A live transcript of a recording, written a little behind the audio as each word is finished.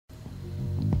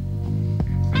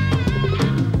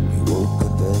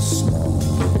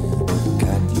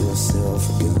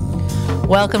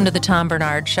Welcome to the Tom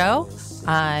Bernard Show.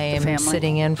 I am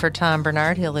sitting in for Tom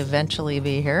Bernard. He'll eventually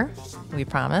be here, we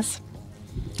promise.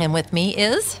 And with me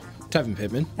is... Tevin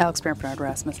Pittman. Alex Brandt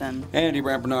Rasmussen. Andy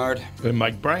Brandt Bernard. And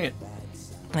Mike Bryant.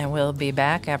 And we'll be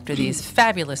back after these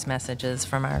fabulous messages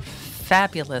from our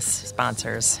fabulous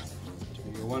sponsors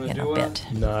in a bit.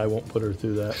 No, I won't put her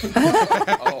through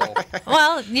that.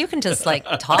 Well, you can just,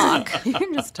 talk. You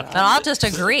can just talk. And I'll just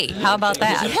agree. How about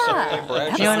that?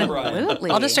 Absolutely.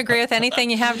 I'll just agree with anything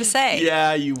you have to say.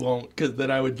 Yeah, you won't, because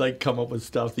then I would come up with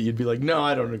stuff that you'd be like, no,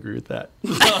 I don't agree with that.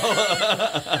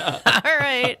 All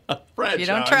right. Brad, you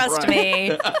don't trust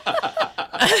me. All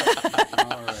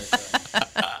right.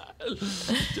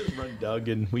 Just run Doug,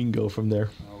 and we can go from there.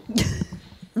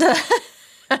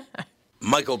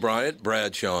 Michael Bryant,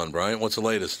 Brad Sean Bryant, what's the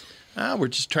latest? We're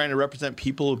just trying to represent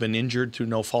people who've been injured through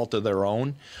no fault of their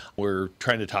own. We're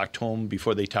trying to talk to them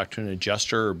before they talk to an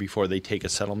adjuster or before they take a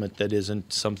settlement that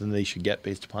isn't something they should get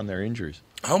based upon their injuries.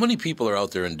 How many people are out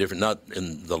there not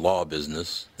in the law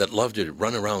business, that love to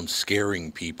run around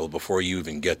scaring people before you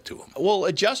even get to them? Well,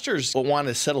 adjusters want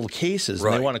to settle cases,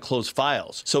 and they want to close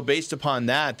files. So based upon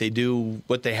that, they do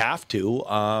what they have to.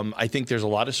 I think there's a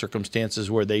lot of circumstances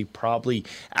where they probably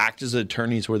act as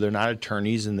attorneys where they're not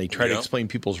attorneys, and they try to explain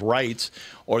people's rights,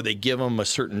 or they give them a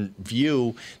certain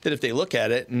view that if they look at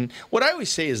it. And what I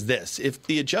always say is this: if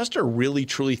the adjuster really,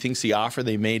 truly thinks the offer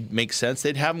they made makes sense,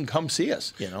 they'd have them come see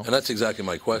us. And that's exactly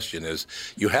my question is,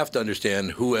 you have to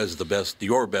understand who has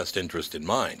your best interest in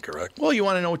mind, correct? Well, you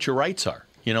want to know what your rights are.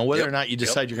 Whether or not you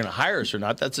decide you're going to hire us or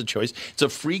not, that's a choice. It's a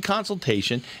free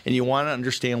consultation, and you want to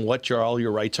understand what all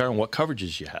your rights are and what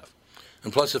coverages you have.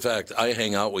 And plus the fact I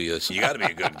hang out with you, so you got to be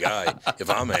a good guy if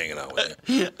I'm hanging out with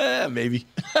you. Maybe.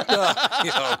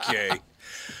 Okay.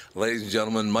 Ladies and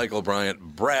gentlemen, Michael Bryant,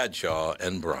 Bradshaw,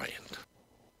 and Bryant.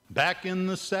 Back in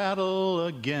the saddle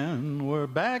again. We're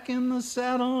back in the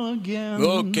saddle again.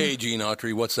 Okay, Gene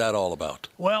Autry, what's that all about?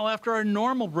 Well, after our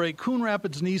normal break, Coon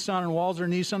Rapids Nissan and Walser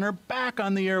Nissan are back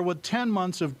on the air with 10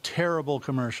 months of terrible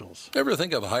commercials. Ever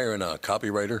think of hiring a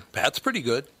copywriter? Pat's pretty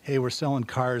good. Hey, we're selling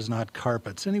cars, not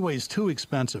carpets. Anyways, too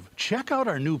expensive. Check out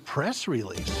our new press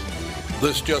release.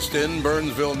 This just in,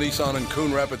 Burnsville Nissan and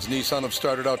Coon Rapids Nissan have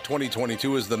started out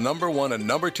 2022 as the #1 and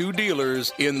 #2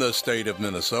 dealers in the state of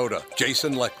Minnesota.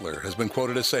 Jason Leckler has been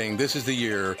quoted as saying, "This is the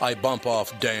year I bump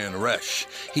off Dan Resch.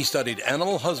 He studied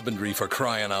animal husbandry, for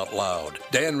crying out loud."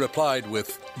 Dan replied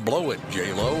with, "Blow it,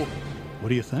 J-Lo." What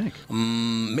do you think?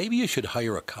 Maybe you should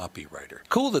hire a copywriter.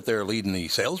 Cool that they're leading the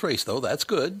sales race, though. That's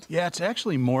good. Yeah, it's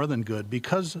actually more than good.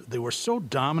 Because they were so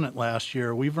dominant last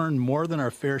year, we've earned more than our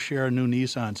fair share of new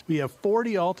Nissans. We have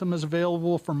 40 Altimas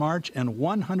available for March and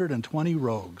 120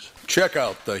 Rogues. Check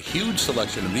out the huge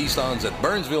selection of Nissans at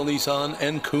Burnsville Nissan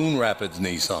and Coon Rapids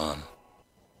Nissan.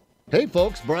 Hey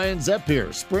folks, Brian Zepp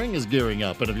here. Spring is gearing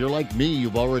up, and if you're like me,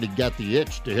 you've already got the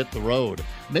itch to hit the road.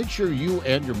 Make sure you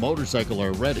and your motorcycle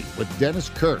are ready with Dennis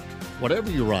Kirk. Whatever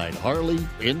you ride, Harley,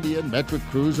 Indian, Metric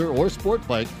Cruiser, or Sport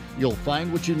Bike, you'll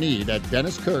find what you need at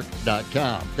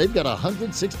DennisKirk.com. They've got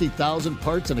 160,000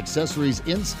 parts and accessories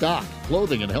in stock,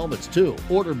 clothing and helmets too.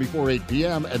 Order before 8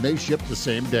 p.m. and they ship the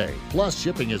same day. Plus,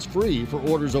 shipping is free for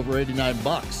orders over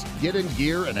 $89. Get in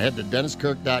gear and head to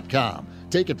DennisKirk.com.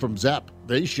 Take it from Zepp.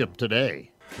 They ship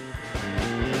today.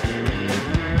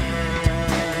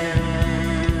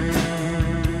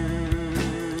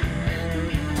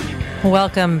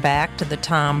 Welcome back to the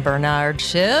Tom Bernard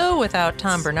Show. Without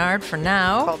Tom Bernard for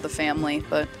now. Called The Family,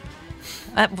 but...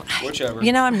 Whichever.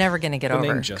 I'm never going to get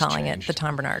over calling changed. it the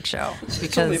Tom Bernard Show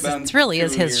because it really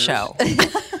is his show.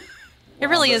 It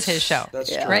really is his show.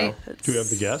 That's Yeah. true. Right? Do we have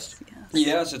the guest?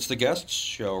 Yes, it's the guest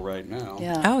show right now.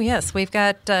 Yeah. Oh, yes. We've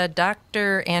got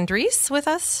Dr. Andrisse with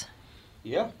us.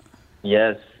 Yeah.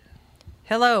 Yes.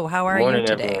 Hello. How are Morning, you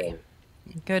today? everyone.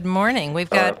 Good morning. We've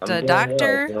got I'm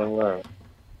doing well.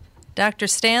 Dr.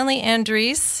 Stanley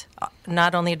Andrisse,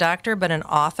 not only a doctor, but an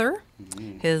author.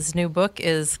 His new book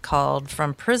is called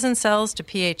From Prison Cells to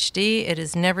PhD. It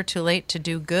is never too late to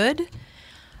do good.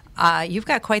 You've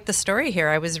got quite the story here.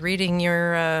 I was reading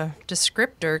your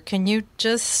descriptor. Can you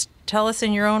just tell us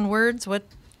in your own words what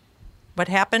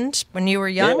happened when you were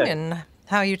young and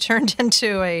how you turned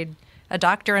into a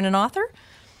doctor and an author?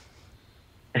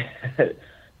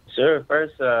 Sure.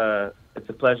 First, it's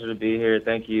a pleasure to be here.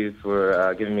 Thank you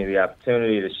for giving me the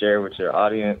opportunity to share with your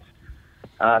audience.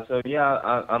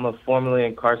 I'm a formerly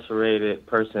incarcerated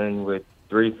person with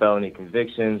 3 felony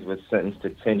convictions, was sentenced to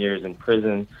 10 years in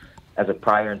prison as a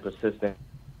prior and persistent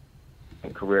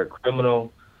career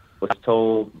criminal. Was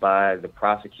told by the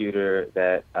prosecutor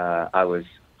that I was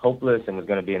hopeless and was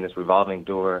going to be in this revolving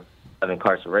door of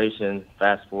incarceration.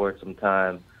 Fast forward some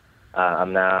time,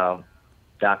 I'm now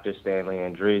Dr. Stanley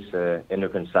Andrisse, an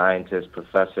endocrine scientist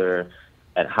professor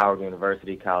at Howard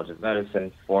University College of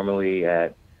Medicine, formerly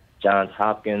at Johns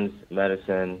Hopkins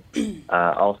Medicine.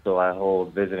 Also, I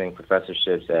hold visiting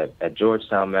professorships at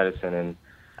Georgetown Medicine, and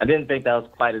I didn't think that was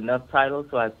quite enough titles,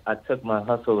 so I took my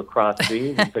hustle across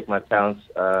seas and took my talents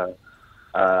on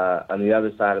the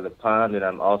other side of the pond, and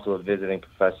I'm also a visiting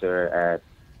professor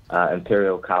at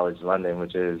Imperial College London,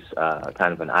 which is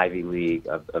kind of an Ivy League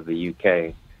of the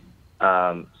UK.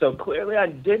 So clearly I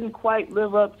didn't quite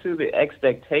live up to the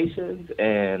expectations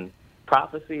and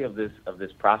prophecy of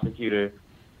this prosecutor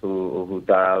who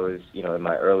thought I was, in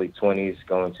my early 20s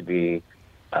going to be,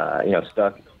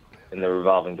 stuck in the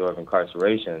revolving door of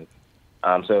incarceration.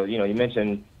 So, you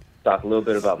mentioned, talk a little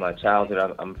bit about my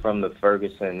childhood. I'm from the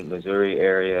Ferguson, Missouri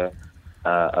area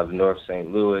of North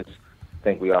St. Louis. I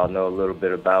think we all know a little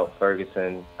bit about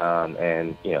Ferguson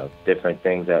and, different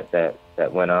things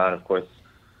that went on. Of course,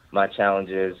 my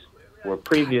challenges were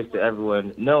previous to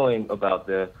everyone knowing about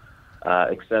the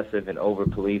excessive and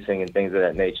over-policing and things of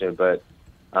that nature. But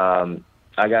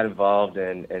I got involved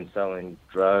in selling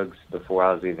drugs before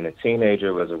I was even a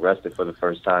teenager, was arrested for the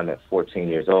first time at 14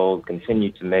 years old,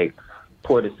 continued to make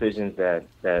poor decisions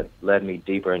that led me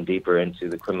deeper and deeper into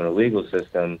the criminal legal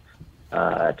system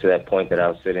to that point that I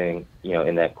was sitting,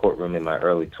 in that courtroom in my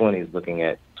early 20s looking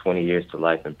at 20 years to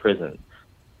life in prison.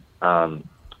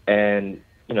 And,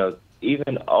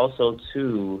 even also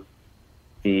to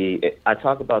I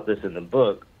talk about this in the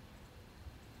book.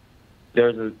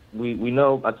 We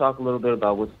know, I talk a little bit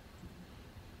about what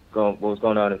was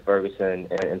going on in Ferguson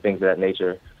and things of that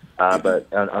nature.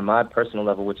 But on my personal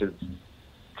level, which is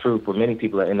true for many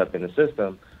people that end up in the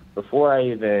system, before I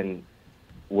even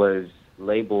was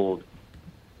labeled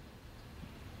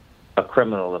a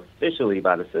criminal officially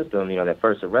by the system, that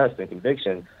first arrest and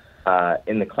conviction,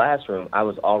 in the classroom, I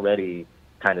was already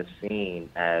kind of seen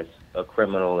as a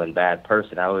criminal and bad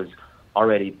person. I was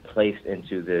already placed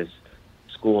into this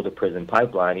school to prison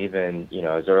pipeline, even,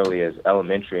 as early as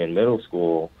elementary and middle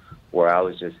school, where I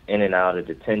was just in and out of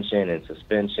detention and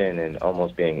suspension and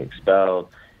almost being expelled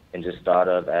and just thought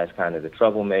of as kind of the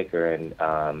troublemaker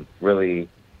and really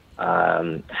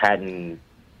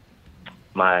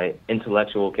my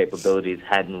intellectual capabilities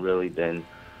hadn't really been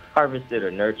harvested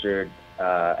or nurtured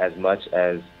as much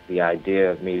as the idea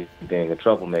of me being a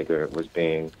troublemaker was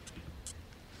being.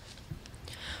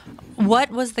 What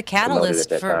was the catalyst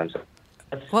for?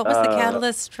 What was the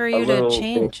catalyst for you to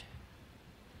change?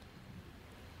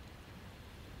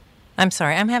 I'm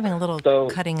sorry, I'm having a little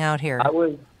cutting out here.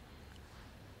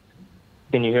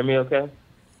 Can you hear me okay?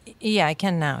 Yeah, I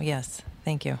can now, yes.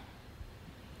 Thank you.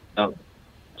 Oh,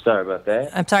 sorry about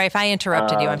that. I'm sorry if I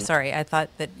interrupted you. I'm sorry. I thought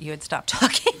that you had stopped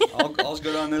talking. All's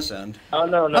good on this end. Oh,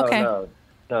 no.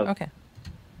 Okay.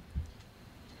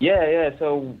 Yeah.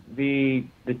 So the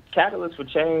catalyst for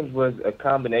change was a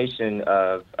combination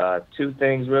of two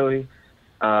things, really.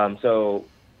 So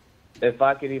if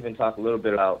I could even talk a little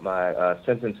bit about my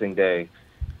sentencing day.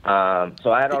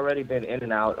 So I had already been in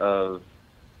and out of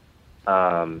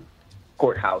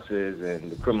courthouses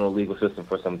and the criminal legal system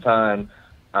for some time.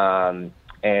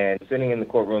 And sitting in the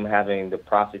courtroom having the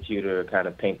prosecutor kind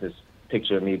of paint this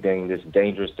picture of me being this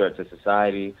dangerous threat to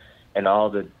society and all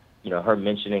the, her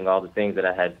mentioning all the things that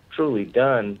I had truly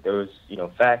done. There was,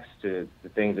 facts to the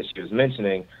things that she was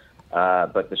mentioning,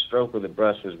 but the stroke of the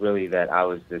brush was really that I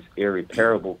was this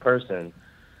irreparable person.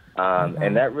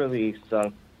 And that really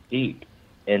sunk deep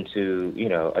into,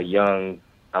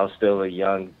 I was still a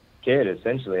young kid,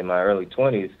 essentially, in my early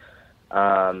 20s,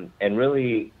 and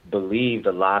really believed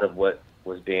a lot of what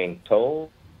was being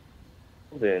told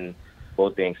and what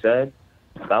was being said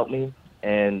about me.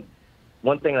 And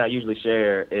one thing that I usually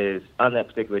share is on that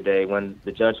particular day when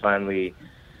the judge finally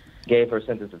gave her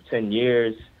sentence of 10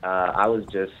 years, I was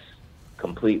just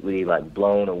completely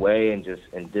blown away and just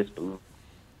in disbelief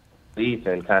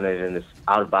and kind of in this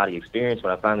out-of-body experience.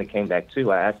 When I finally came back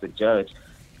to, I asked the judge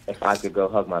if I could go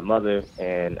hug my mother,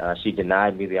 and she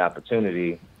denied me the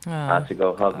opportunity to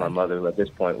go hug my mother, who at this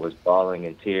point was bawling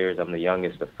in tears. I'm the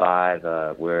youngest of five.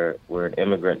 We're an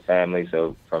immigrant family,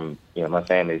 so from my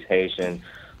family's Haitian.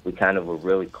 We kind of were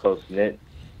really close-knit.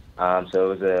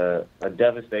 So it was a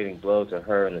devastating blow to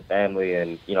her and the family,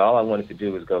 and all I wanted to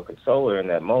do was go console her in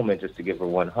that moment, just to give her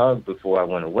one hug before I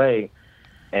went away.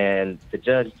 And the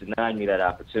judge denied me that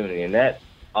opportunity, and that,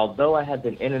 although I had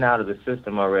been in and out of the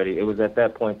system already, it was at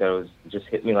that point that it was just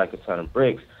hit me like a ton of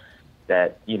bricks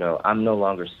that, I'm no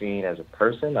longer seen as a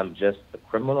person. I'm just a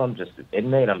criminal. I'm just an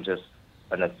inmate. I'm just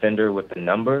an offender with a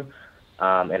number.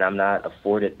 And I'm not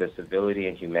afforded the civility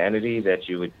and humanity that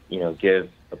you would, give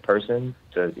a person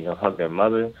to, hug their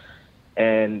mother.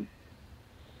 And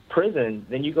prison,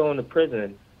 then you go into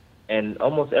prison, and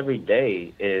almost every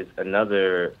day is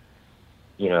another,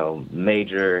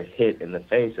 major hit in the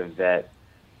face of that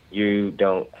you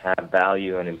don't have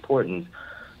value and importance.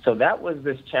 So that was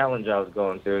this challenge I was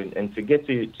going through. And to get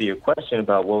to your question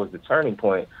about what was the turning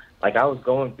point, like I was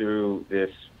going through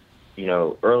this,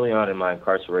 early on in my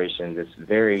incarceration, this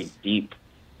very deep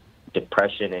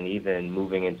depression and even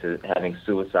moving into having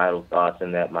suicidal thoughts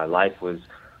and that my life was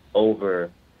over.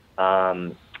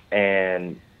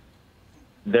 And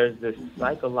there's this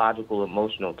psychological,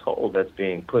 emotional toll that's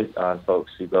being put on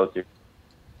folks who go through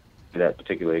that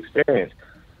particular experience.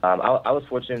 I was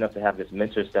fortunate enough to have this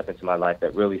mentor step into my life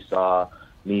that really saw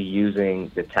me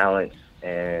using the talents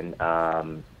and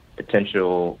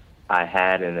potential I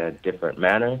had in a different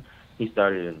manner. He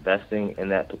started investing in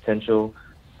that potential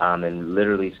and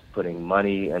literally putting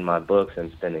money in my books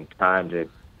and spending time to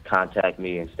contact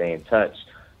me and stay in touch.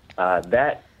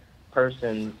 That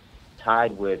person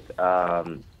tied with,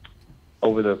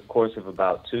 over the course of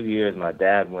about 2 years, my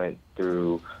dad went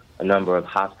through a number of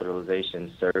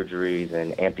hospitalizations, surgeries,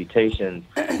 and amputations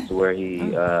to where he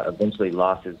eventually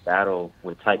lost his battle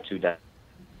with type 2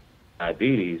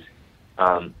 diabetes.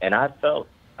 And I felt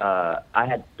I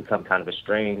had become kind of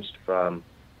estranged from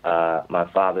my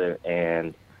father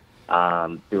and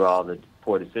through all the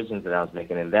poor decisions that I was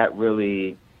making. And that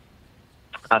really,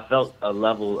 I felt a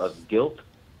level of guilt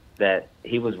that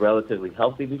he was relatively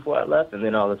healthy before I left. And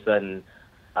then all of a sudden,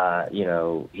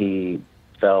 he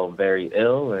fell very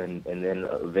ill and then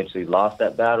eventually lost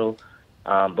that battle.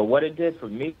 But what it did for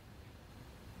me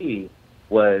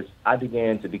was I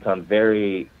began to become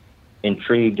very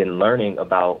intrigued in learning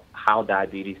about how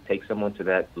diabetes takes someone to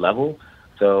that level.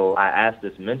 So I asked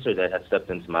this mentor that had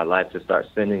stepped into my life to start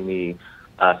sending me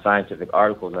scientific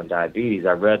articles on diabetes.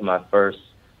 I read my first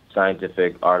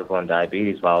scientific article on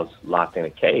diabetes while I was locked in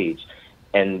a cage.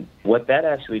 And what that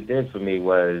actually did for me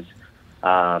was,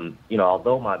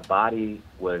 although my body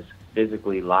was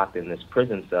physically locked in this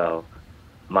prison cell,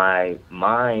 my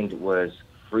mind was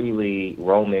freely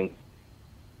roaming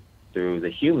through the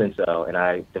human cell, and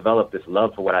I developed this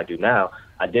love for what I do now.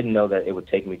 I didn't know that it would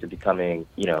take me to becoming,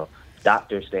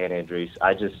 Dr. Stan Andrisse.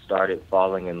 I just started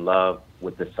falling in love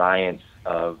with the science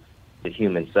of the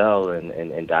human cell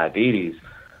and diabetes.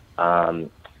 A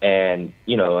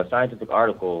scientific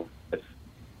article, if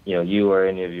you or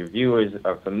any of your viewers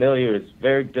are familiar, it's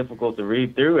very difficult to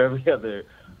read through. Every other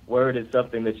word is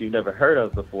something that you've never heard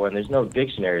of before, and there's no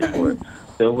dictionaries for it.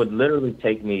 So it would literally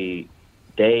take me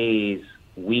days,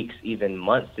 weeks, even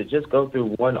months to just go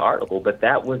through one article. But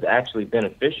that was actually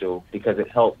beneficial because it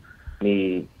helped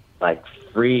me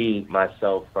free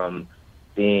myself from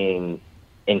being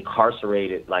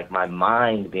incarcerated, my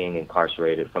mind being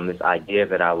incarcerated from this idea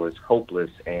that I was hopeless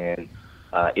and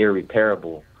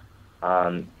irreparable.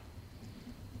 And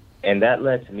that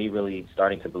led to me really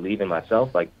starting to believe in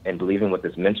myself, and believing what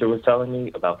this mentor was telling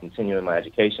me about continuing my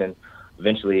education.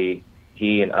 Eventually,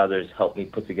 he and others helped me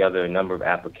put together a number of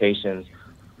applications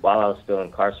while I was still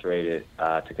incarcerated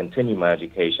to continue my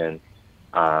education.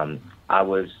 I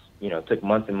was, took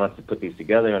months and months to put these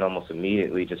together, and almost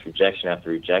immediately, just rejection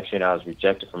after rejection. I was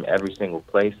rejected from every single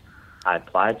place I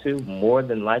applied to, more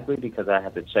than likely because I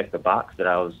had to check the box that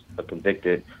I was a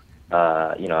convicted,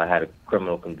 I had a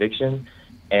criminal conviction.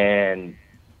 And,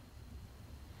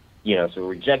 so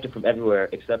rejected from everywhere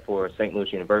except for St.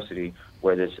 Louis University,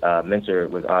 where this mentor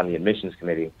was on the admissions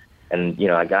committee. And,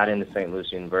 I got into St. Louis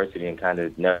University and kind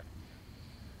of never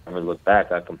looked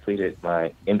back. I completed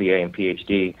my MBA and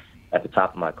PhD at the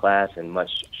top of my class in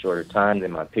much shorter time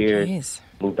than my peers. Jeez.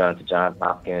 Moved on to Johns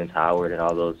Hopkins, Howard, and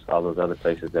all those other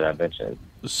places that I mentioned.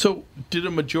 So did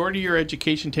a majority of your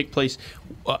education take place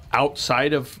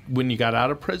outside of when you got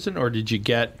out of prison, or did you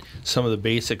get some of the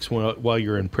basics while you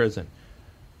were in prison?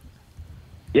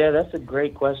 Yeah, that's a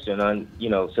great question.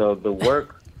 So the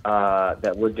work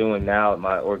that we're doing now at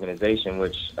my organization,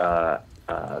 which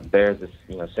bears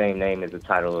the same name as the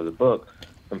title of the book,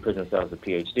 From Prison Cells to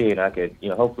PhD, and I could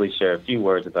hopefully share a few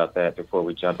words about that before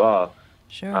we jump off.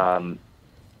 Sure.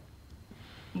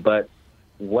 But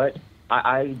what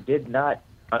I did not,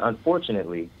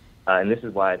 unfortunately, and this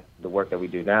is why the work that we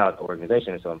do now at the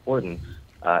organization is so important,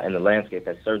 and the landscape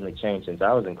has certainly changed since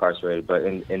I was incarcerated. But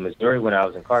in Missouri, when I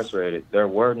was incarcerated, there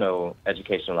were no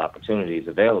educational opportunities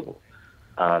available.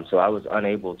 So I was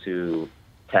unable to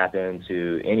tap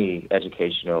into any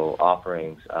educational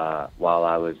offerings while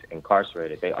I was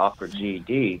incarcerated. They offered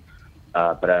GED,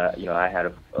 but I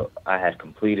had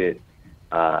completed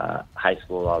high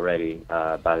school already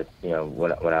by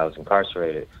when I was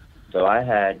incarcerated. So I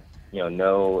had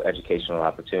no educational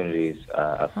opportunities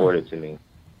afforded to me.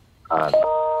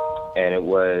 and it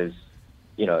was,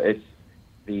 it's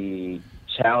the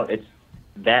challenge. It's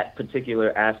that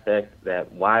particular aspect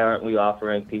that why aren't we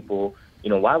offering people,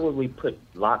 why would we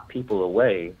lock people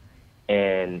away,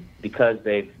 and because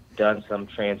they've done some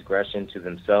transgression to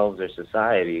themselves or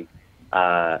society,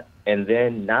 and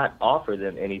then not offer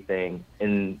them anything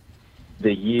in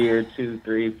the year, 2,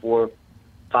 3, 4,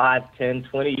 5, 10,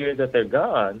 20 years that they're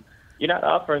gone. You're not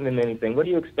offering them anything. What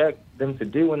do you expect them to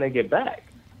do when they get back?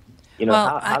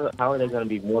 How are they going to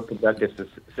be more productive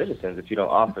citizens if you don't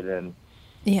offer them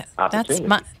opportunity?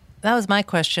 That was my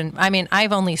question. I mean,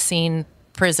 I've only seen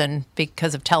prison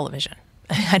because of television.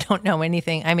 I don't know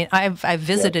anything. I mean, I've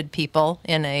visited people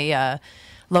in a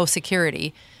low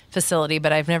security facility,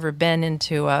 but I've never been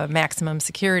into a maximum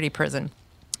security prison.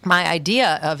 My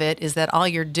idea of it is that all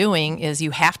you're doing is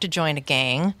you have to join a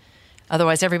gang,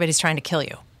 otherwise everybody's trying to kill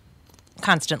you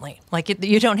constantly. Like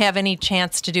you don't have any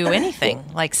chance to do anything,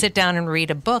 like sit down and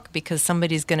read a book because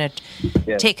somebody's going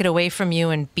to take it away from you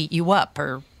and beat you up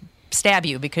or stab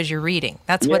you because you're reading.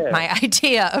 That's what my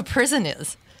idea of prison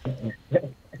is.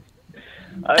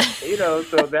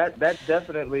 So that's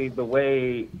definitely the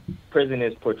way prison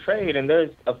is portrayed, and there's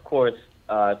of course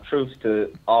truths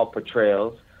to all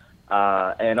portrayals,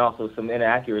 and also some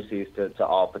inaccuracies to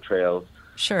all portrayals.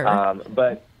 Sure.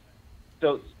 But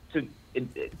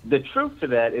the truth to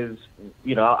that is,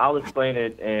 I'll explain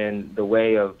it in the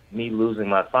way of me losing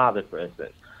my father, for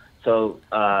instance. So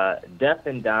death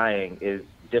and dying is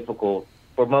difficult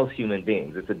for most human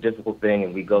beings. It's a difficult thing,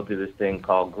 and we go through this thing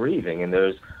called grieving, and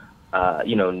there's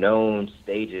known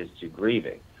stages to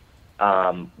grieving.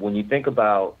 When you think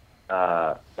about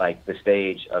like the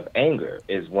stage of anger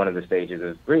is one of the stages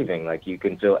of grieving. Like you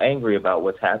can feel angry about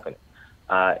what's happening.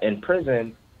 In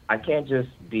prison, I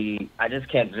just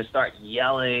can't just start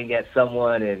yelling at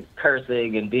someone and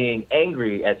cursing and being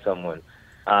angry at someone.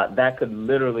 That could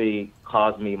literally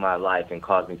cause me my life and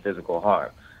cause me physical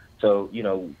harm. So,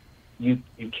 you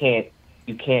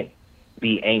can't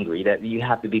be angry. That you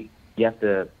have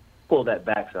to pull that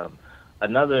back some.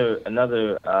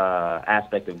 Another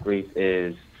aspect of grief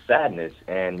is sadness,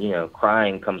 and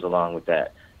crying comes along with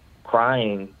that.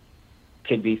 Crying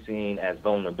could be seen as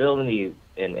vulnerability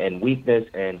and weakness,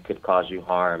 and could cause you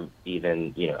harm,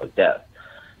 even death.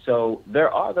 So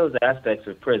there are those aspects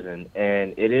of prison,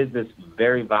 and it is this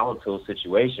very volatile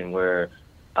situation where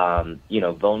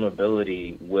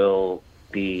vulnerability will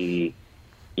be,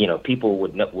 people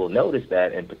will notice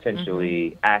that and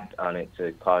potentially act on it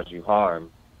to cause you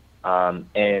harm.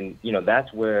 And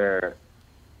that's where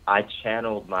I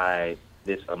channeled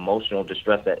this emotional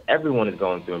distress that everyone is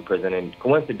going through in prison. And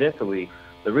coincidentally,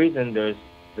 the reason there's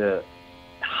the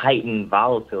heightened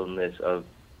volatileness of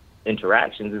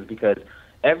interactions is because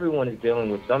everyone is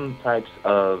dealing with some types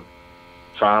of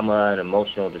trauma and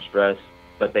emotional distress,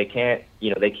 but they can't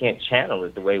channel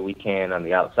it the way we can on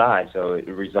the outside. So it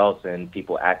results in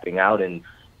people acting out in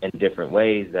different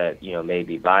ways that, may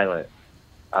be violent.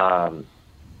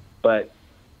 But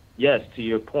yes, to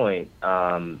your point,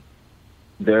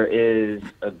 there is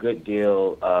a good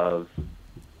deal of,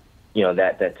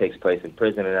 that takes place in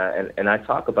prison. And I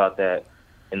talk about that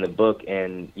in the book,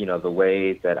 and, the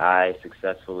ways that I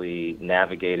successfully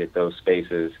navigated those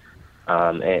spaces,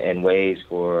 and ways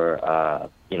for,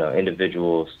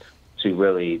 individuals to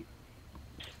really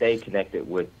stay connected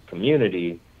with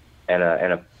community and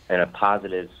a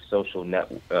positive social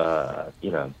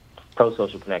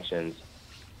pro-social connections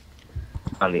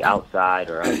on the outside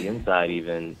or on the inside,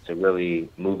 even, to really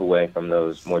move away from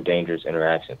those more dangerous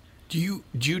interactions. Do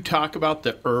you talk about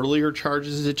the earlier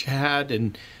charges that you had,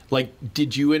 and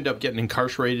did you end up getting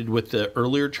incarcerated with the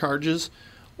earlier charges,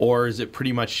 or is it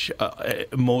pretty much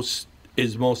most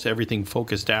everything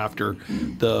focused after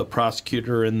the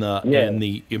prosecutor and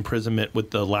the imprisonment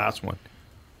with the last one?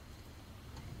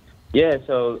 Yeah,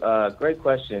 so great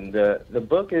question. The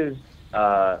book is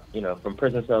from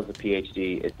prison cells to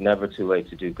PhD. It's never too late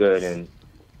to do good,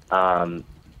 and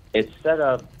it's set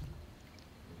up.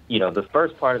 The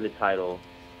first part of the title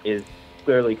is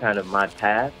clearly kind of my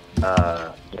path,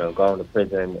 going to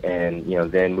prison and,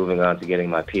 then moving on to getting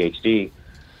my PhD.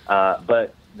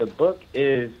 But the book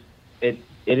it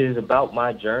is about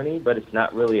my journey, but it's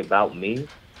not really about me.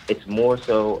 It's more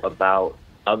so about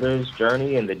others'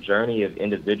 journey and the journey of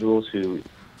individuals who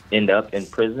end up in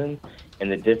prison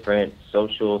and the different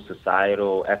social,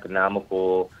 societal,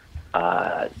 economical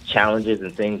challenges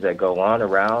and things that go on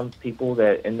around people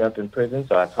that end up in prison.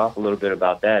 So I talk a little bit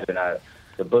about that, and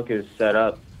the book is set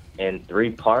up in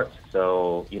 3 parts.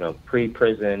 So,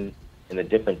 pre-prison and the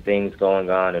different things going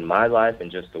on in my life and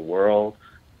just the world,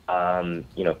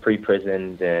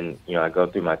 pre-prison, then, I go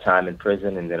through my time in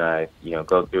prison, and then I,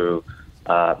 go through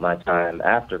my time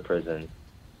after prison.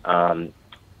 And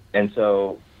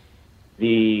so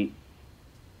the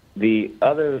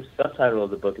other subtitle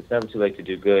of the book, It's Never Too Late to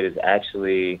Do Good, is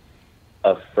actually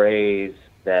a phrase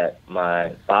that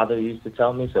my father used to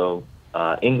tell me. So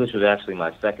English was actually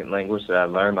my second language that I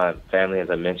learned. My family, as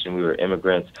I mentioned, we were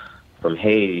immigrants from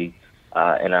Haiti,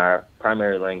 and our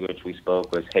primary language we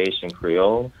spoke was Haitian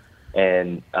Creole.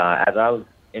 And as I was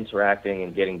interacting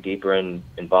and getting deeper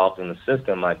involved in the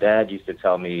system, my dad used to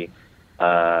tell me,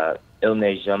 Il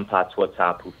n'est jamais trop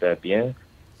tard pour faire bien,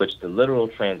 which the literal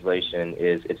translation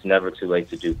is, it's never too late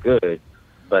to do good.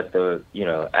 But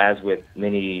as with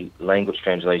many language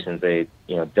translations, they,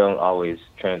 don't always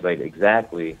translate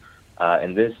exactly.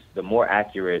 And the more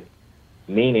accurate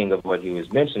meaning of what he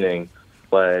was mentioning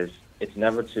was, it's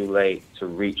never too late to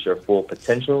reach your full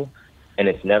potential, and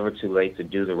it's never too late to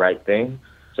do the right thing.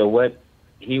 So what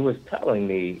he was telling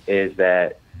me is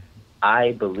that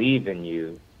I believe in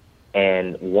you,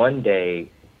 and one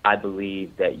day I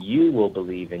believe that you will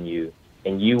believe in you,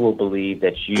 and you will believe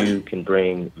that you can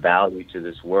bring value to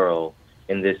this world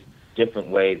in this different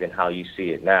way than how you see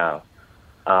it now.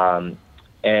 And,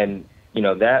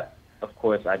 that, of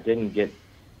course, I didn't get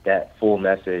that full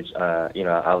message. I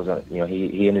was,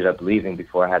 he ended up leaving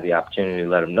before I had the opportunity to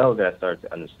let him know that I started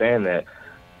to understand that.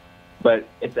 But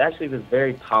it's actually this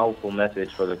very powerful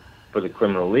message for the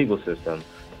criminal legal system.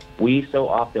 We so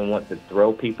often want to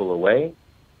throw people away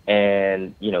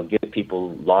and, give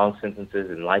people long sentences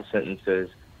and life sentences.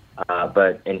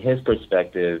 But in his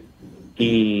perspective,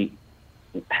 he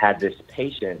had this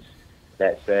patience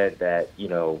that said that,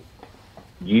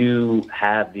 you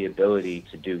have the ability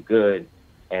to do good,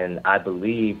 and I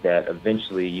believe that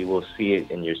eventually you will see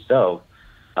it in yourself.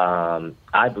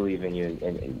 I believe in you,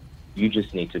 and you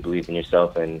just need to believe in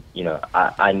yourself, and,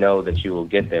 I know that you will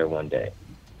get there one day.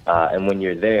 And when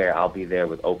you're there, I'll be there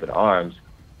with open arms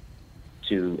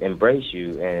to embrace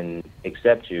you and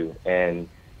accept you. And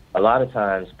a lot of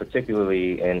times,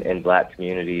 particularly in Black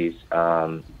communities,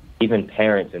 even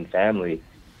parents and family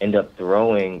end up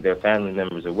throwing their family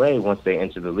members away once they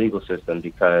enter the legal system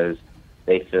because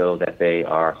they feel that they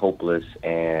are hopeless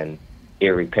and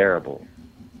irreparable.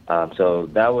 So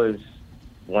that was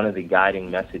one of the guiding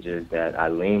messages that I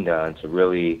leaned on to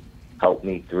really help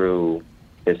me through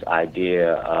this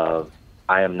idea of,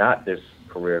 I am not this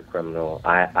career criminal.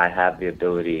 I have the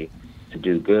ability to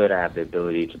do good. I have the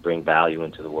ability to bring value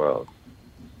into the world.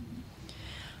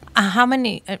 How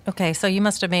many? Okay, so you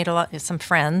must have made some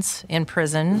friends in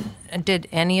prison. Did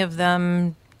any of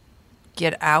them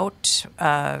get out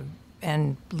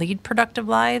and lead productive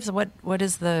lives? What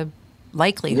is the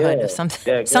likelihood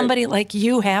of somebody like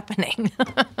you happening?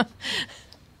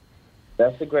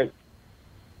 That's a great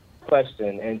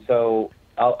question, and so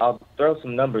I'll throw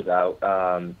some numbers out.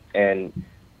 And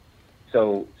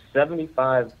so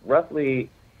 75, roughly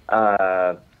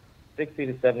 60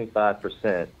 to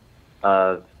 75%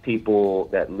 of people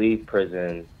that leave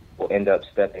prison will end up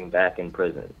stepping back in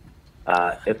prison.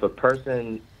 If a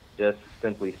person just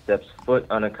simply steps foot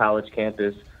on a college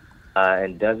campus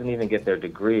and doesn't even get their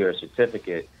degree or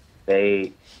certificate,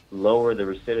 they lower the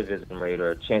recidivism rate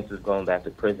or chances of going back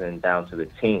to prison down to the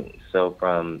teens. So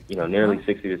from nearly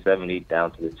 60 to 70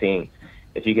 down to the teens.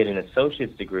 If you get an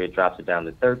associate's degree, it drops it down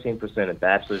to 13%, a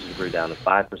bachelor's degree down to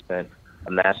 5%,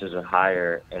 a master's or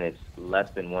higher, and it's less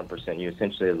than 1%. You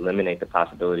essentially eliminate the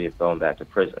possibility of going back to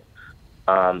prison.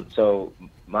 So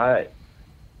my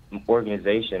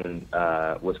organization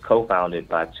was co-founded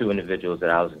by two individuals that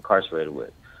I was incarcerated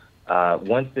with.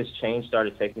 Once this change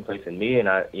started taking place in me, and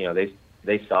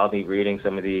they saw me reading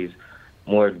some of these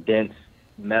more dense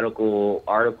medical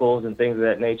articles and things of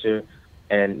that nature,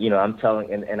 and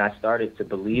and I started to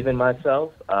believe in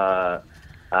myself.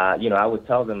 I would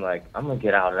tell them, like, I'm gonna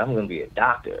get out and I'm gonna be a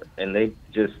doctor, and they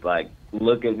just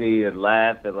look at me and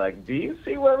laugh and do you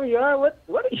see where we are?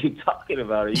 What are you talking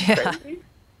about? Are you crazy?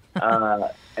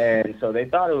 And so they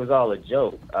thought it was all a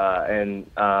joke. And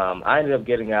I ended up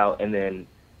getting out and then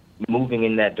moving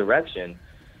in that direction,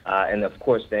 and of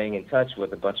course staying in touch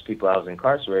with a bunch of people I was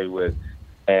incarcerated with.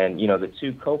 And the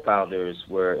two co-founders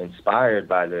were inspired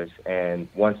by this, and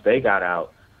once they got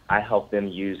out, I helped them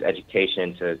use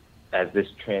education as this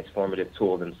transformative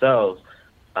tool themselves.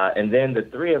 And then the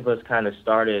three of us kind of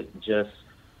started just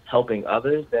helping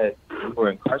others that we were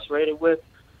incarcerated with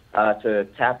to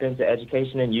tap into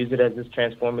education and use it as this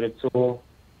transformative tool.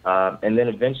 And then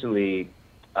eventually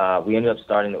we ended up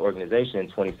starting the organization in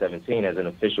 2017 as an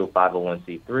official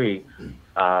 501c3,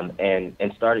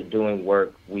 and started doing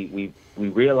work. We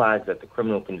realized that the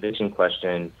criminal conviction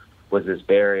question was this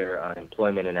barrier on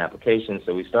employment and application.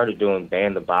 So we started doing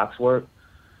ban the box work.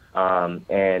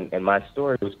 And my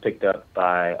story was picked up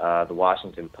by the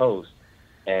Washington Post,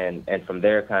 and from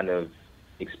there kind of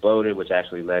exploded, which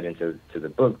actually led into the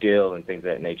book deal and things of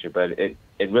that nature. But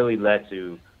it really led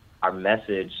to our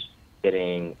message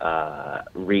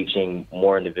reaching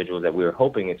more individuals that we were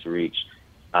hoping it to reach.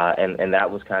 And that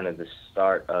was kind of the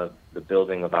start of the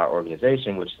building of our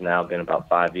organization, which has now been about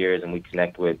 5 years, and we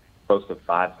connect with close to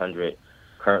 500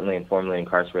 currently and formerly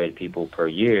incarcerated people per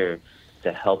year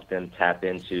to help them tap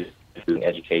into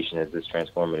education as this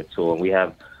transformative tool. And we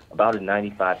have about a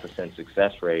 95%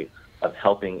 success rate of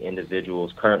helping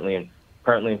individuals currently and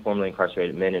formerly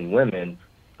incarcerated men and women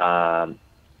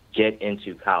get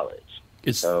into college.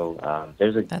 That's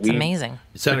amazing.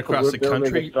 Is that across the country? We're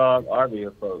building a strong army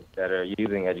of folks that are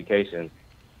using education.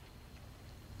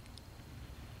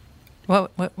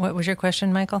 What was your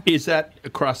question, Michael? Is that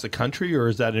across the country, or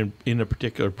is that in a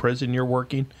particular prison you're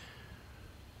working?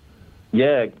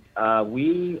 Yeah,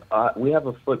 we have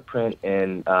a footprint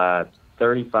in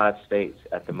 35 states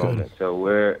at the moment. So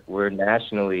we're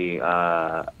nationally, in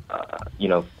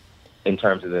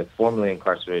terms of the formerly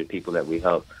incarcerated people that we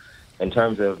help. In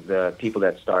terms of the people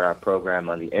that start our program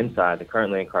on the inside, the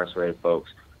currently incarcerated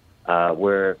folks,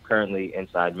 we're currently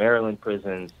inside Maryland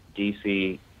prisons,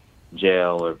 D.C.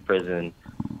 jail or prison.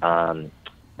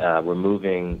 We're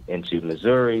moving into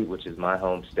Missouri, which is my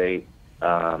home state.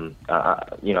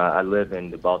 I live in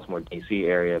the Baltimore, D.C.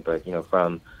 area, but,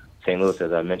 from St. Louis,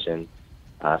 as I mentioned.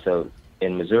 So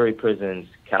in Missouri prisons,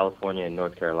 California, and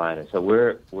North Carolina. So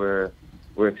we're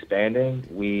expanding.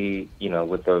 We've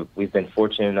been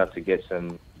fortunate enough to get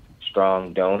some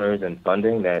strong donors and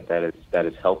funding that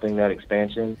is helping that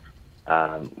expansion.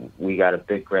 We got a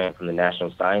big grant from the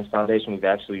National Science Foundation. We've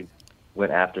actually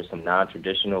went after some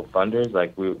non-traditional funders.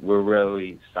 Like we're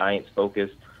really science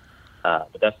focused, but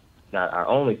that's not our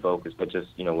only focus. But just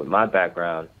with my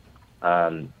background,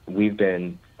 we've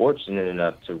been fortunate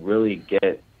enough to really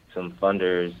get some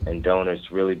funders and donors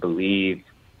to really believe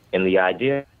in the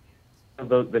idea.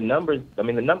 The numbers, the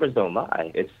numbers don't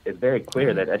lie. It's very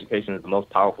clear that education is the most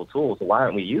powerful tool, so why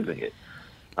aren't we using it?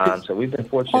 So we've been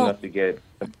fortunate enough to get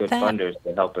some good funders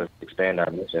to help us expand our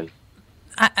mission.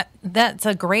 That's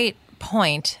a great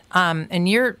point. And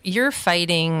you're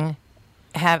fighting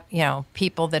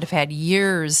people that have had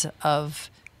years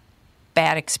of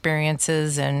bad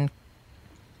experiences and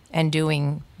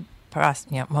doing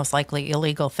most likely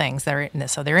illegal things.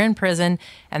 So they're in prison,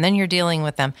 and then you're dealing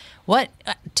with them.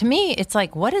 To me, it's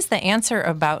like, what is the answer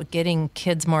about getting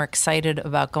kids more excited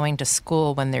about going to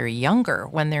school when they're younger,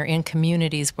 when they're in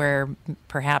communities where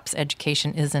perhaps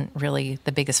education isn't really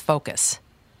the biggest focus?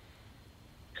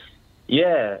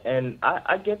 Yeah, and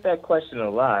I get that question a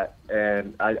lot,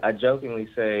 and I jokingly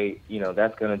say,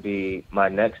 that's going to be my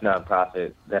next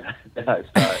nonprofit that I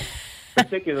start.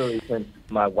 Particularly since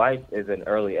my wife is an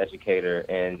early educator,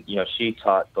 and she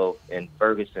taught both in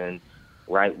Ferguson,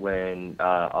 right when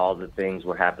all the things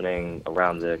were happening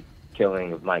around the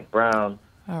killing of Mike Brown.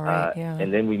 All right, yeah.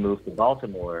 And then we moved to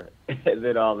Baltimore, and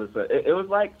then all of a sudden, it was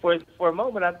like for a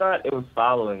moment I thought it was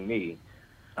following me.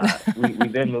 We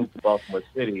then moved to Baltimore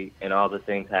City, and all the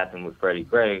things happened with Freddie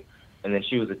Gray, and then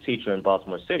she was a teacher in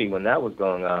Baltimore City when that was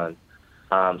going on.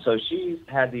 So she's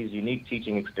had these unique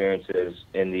teaching experiences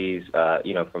in these,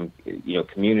 from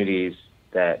communities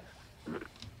that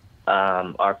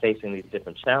are facing these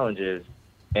different challenges.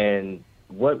 And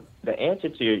what the answer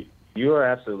to you are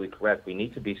absolutely correct. We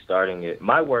need to be starting it.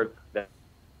 My work that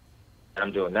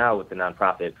I'm doing now with the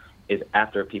nonprofit is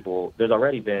after people. There's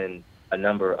already been a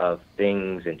number of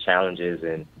things and challenges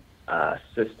and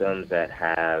systems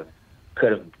that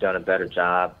could have done a better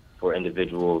job for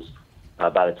individuals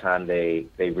by the time they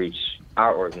reach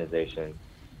our organization.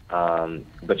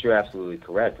 But you're absolutely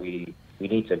correct. We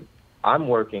need to, I'm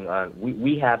working on,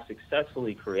 we have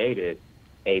successfully created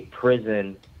a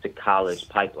prison to college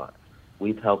pipeline.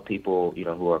 We've helped people,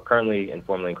 who are currently and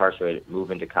formerly incarcerated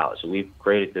move into college. So we've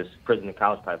created this prison to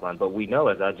college pipeline. But we know,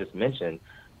 as I just mentioned,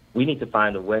 we need to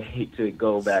find a way to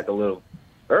go back a little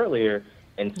earlier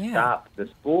and stop the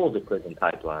school to prison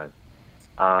pipeline.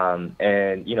 And,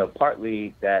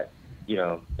 partly that,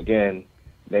 again,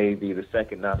 maybe the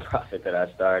second nonprofit that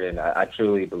I started. I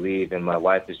truly believe, and my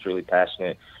wife is truly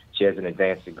passionate. She has an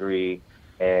advanced degree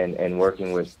and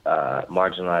working with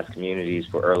marginalized communities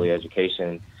for early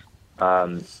education.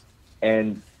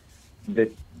 And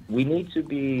that we need to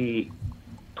be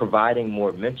providing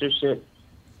more mentorship,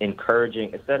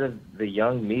 encouraging, instead of the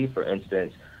young me, for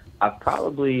instance, I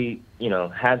probably,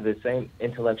 had the same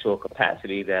intellectual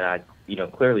capacity that I,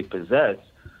 clearly possess.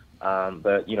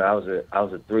 But I was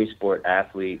a 3-sport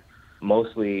athlete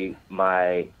mostly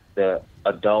the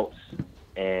adults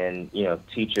and,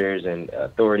 teachers and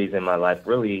authorities in my life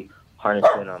really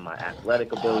harnessed in on my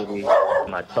athletic ability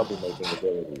and my troublemaking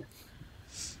abilities.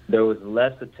 There was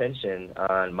less attention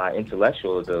on my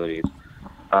intellectual abilities.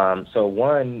 So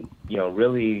one,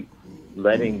 really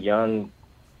letting young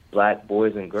Black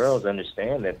boys and girls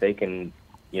understand that they can,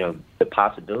 the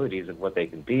possibilities of what they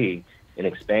can be and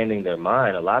expanding their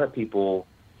mind. A lot of people,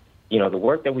 the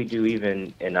work that we do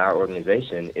even in our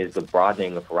organization is the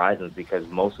broadening of horizons, because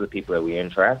most of the people that we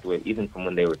interact with, even from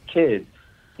when they were kids,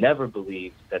 never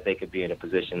believed that they could be in a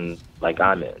position like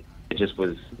I'm in. It just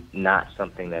was not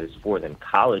something that is for them.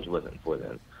 College wasn't for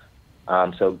them.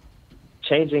 So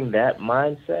changing that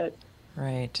mindset.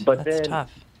 Right. But That's then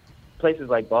tough. Places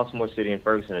like Baltimore City and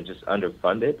Ferguson are just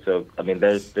underfunded. So,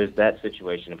 there's that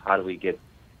situation of how do we get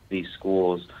these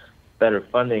schools better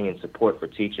funding and support for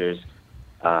teachers.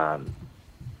 And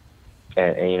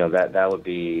that would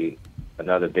be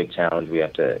another big challenge we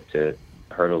have to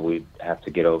hurdle we have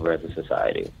to get over as a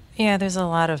society. Yeah, there's a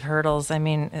lot of hurdles. I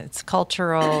mean, it's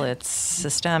cultural, it's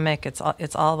systemic, it's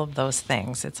all of those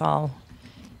things. It all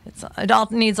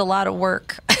needs a lot of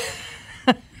work.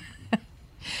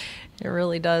 It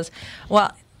really does.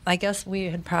 Well, I guess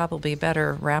we had probably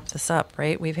better wrap this up,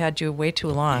 right? We've had you way too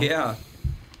long. Yeah.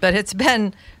 But it's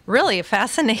been really a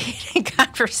fascinating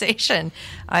conversation.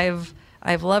 I've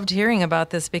loved hearing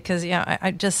about this because,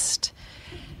 I just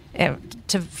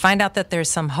to find out that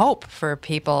there's some hope for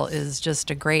people is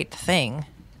just a great thing.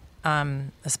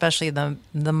 Especially the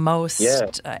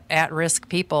most at-risk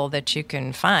people that you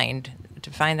can find. To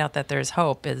find out that there's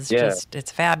hope is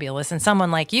it's fabulous. And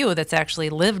someone like you that's actually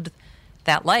lived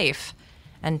that life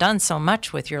and done so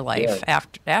much with your life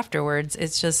afterwards,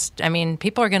 it's just,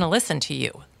 people are going to listen to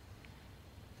you.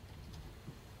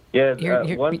 Yeah,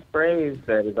 one phrase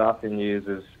that is often used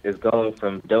is going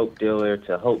from dope dealer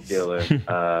to hope dealer.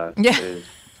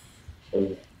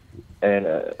 And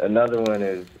another one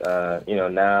is,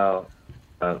 now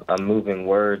I'm moving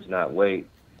words, not weight,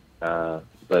 but,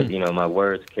 my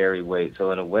words carry weight.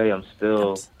 So in a way, I'm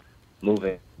still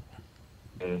moving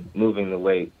the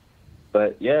weight.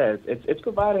 But, it's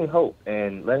providing hope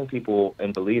and letting people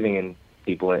and believing in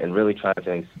people and really trying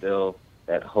to instill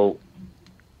that hope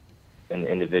in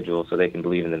individuals so they can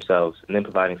believe in themselves, and then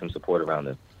providing some support around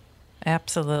them.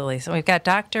 Absolutely. So we've got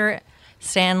Dr.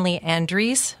 Stanley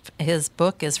Andrisse. His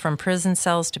book is From Prison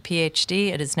Cells to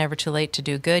PhD. It is Never Too Late to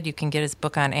Do Good. You can get his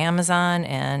book on Amazon,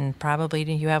 and probably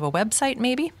you have a website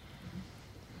maybe?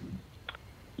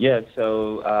 Yeah,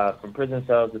 so From Prison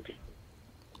Cells to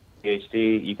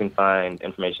PhD, you can find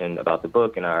information about the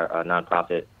book and our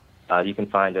nonprofit. You can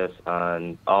find us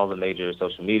on all the major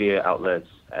social media outlets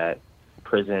at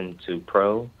Prison to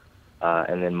Pro,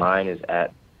 and then mine is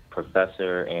at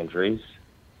Professor Andrisse.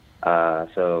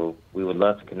 So we would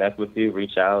love to connect with you.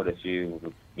 Reach out if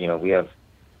we have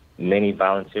many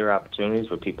volunteer opportunities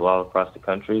for people all across the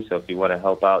country. So if you want to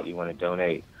help out, you want to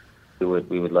donate, we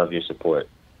would love your support.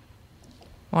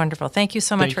 Wonderful. Thank you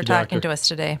so much for talking to us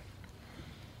today.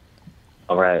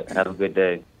 All right. Have a good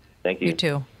day. Thank you. You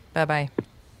too. Bye-bye.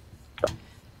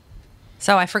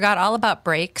 So I forgot all about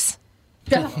breaks.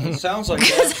 It sounds like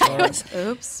that.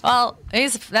 Oops. Well,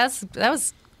 that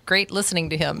was great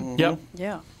listening to him. Yep.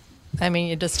 Yeah.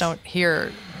 You just don't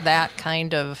hear that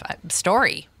kind of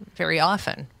story very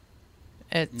often.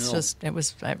 It's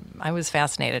I was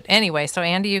fascinated. Anyway, so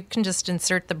Andy, you can just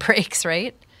insert the breaks,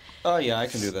 right? Oh, yeah, I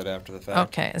can do that after the fact.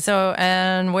 Okay. So,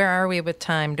 and where are we with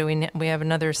time? Do we have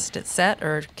another set,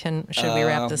 or should we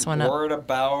wrap this one up? We're at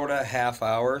about a half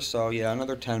hour, so yeah,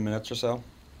 another 10 minutes or so.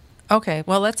 Okay.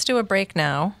 Well, let's do a break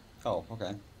now. Oh,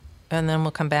 okay. And then we'll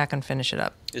come back and finish it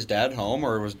up. Is Dad home,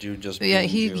 or was you just? Yeah,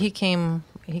 he came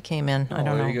in. I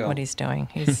don't know what he's doing.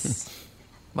 He's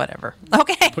whatever.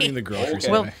 Okay. Putting the groceries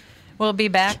away. We'll be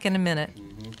back in a minute.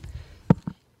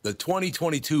 The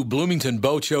 2022 Bloomington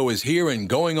Boat Show is here and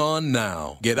going on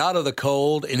now. Get out of the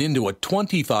cold and into a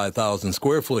 25,000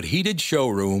 square foot heated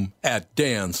showroom at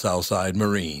Dan Southside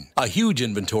Marine. A huge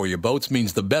inventory of boats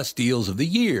means the best deals of the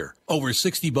year. Over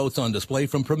 60 boats on display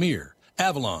from Premier,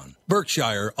 Avalon,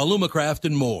 Berkshire, Alumacraft,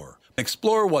 and more.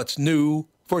 Explore what's new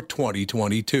for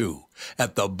 2022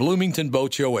 at the Bloomington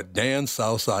Boat Show at Dan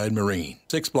Southside Marine.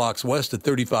 6 blocks west at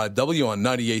 35W on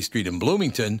 98th Street in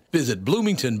Bloomington. Visit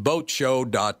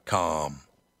bloomingtonboatshow.com.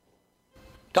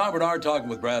 Tom Bernard talking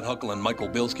with Brad Huckle and Michael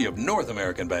Bilski of North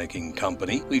American Banking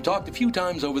Company. We've talked a few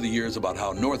times over the years about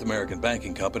how North American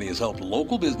Banking Company has helped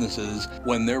local businesses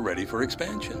when they're ready for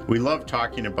expansion. We love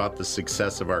talking about the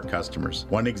success of our customers.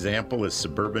 One example is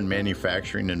Suburban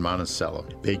Manufacturing in Monticello.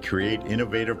 They create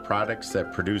innovative products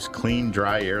that produce clean,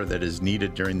 dry air that is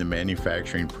needed during the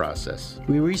manufacturing process.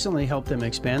 We recently helped them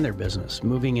expand their business.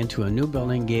 Moving into a new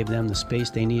building gave them the space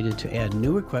they needed to add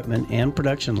new equipment and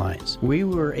production lines. We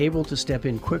were able to step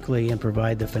in quickly and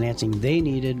provide the financing they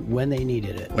needed when they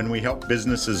needed it. When we help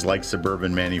businesses like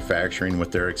Suburban Manufacturing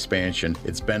with their expansion,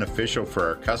 it's beneficial for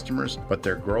our customers, but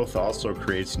their growth also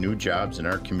creates new jobs in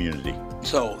our community.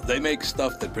 So they make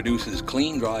stuff that produces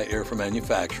clean, dry air for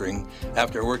manufacturing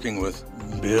after working with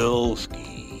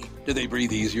Bilski. Do they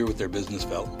breathe easier with their business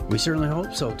felt? We certainly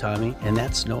hope so, Tommy, and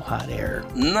that's no hot air.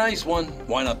 Nice one.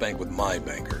 Why not bank with my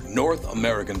banker? North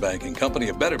American Banking Company,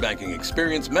 a better banking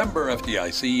experience, member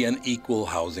FDIC, and equal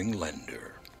housing lender.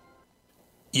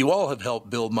 You all have helped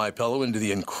build My Pillow into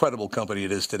the incredible company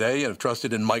it is today and have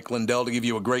trusted in Mike Lindell to give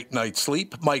you a great night's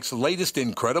sleep. Mike's latest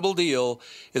incredible deal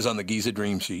is on the Giza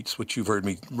Dream Sheets, which you've heard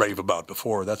me rave about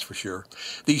before, that's for sure.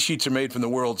 These sheets are made from the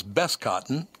world's best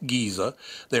cotton, Giza.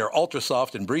 They are ultra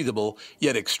soft and breathable,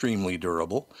 yet extremely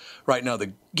durable. Right now,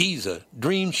 the Giza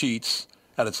Dream Sheets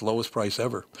at its lowest price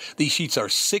ever. These sheets are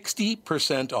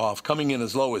 60% off, coming in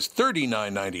as low as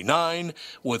 $39.99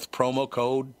 with promo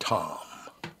code TOM.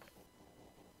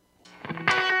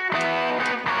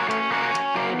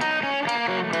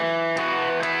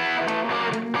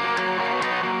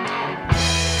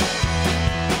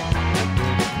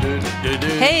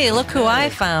 Hey, look who I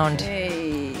found.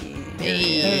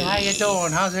 Hey, how you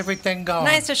doing? How's everything going?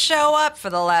 Nice to show up for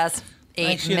the last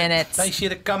 8 minutes. Nice you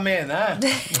to come in, huh?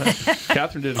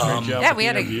 Catherine did a great job. Yeah, with the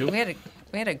interview.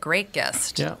 we had a great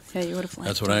guest. Yeah, you would have liked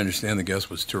That's what I understand. The guest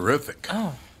was terrific.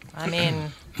 Oh, I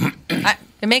mean,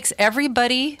 it makes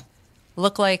everybody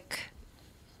look like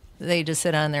they just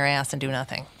sit on their ass and do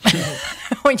nothing.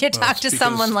 When you talk to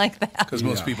someone like that. Because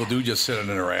most people do just sit on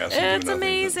their ass and do It's nothing.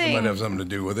 amazing. It might have something to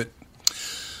do with it.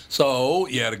 So,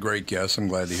 you had a great guest. I'm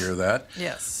glad to hear that.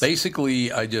 Yes.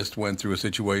 Basically, I just went through a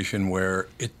situation where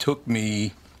it took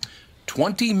me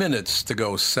 20 minutes to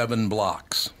go 7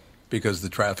 blocks because the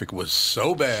traffic was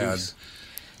so bad. Jeez.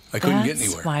 I couldn't get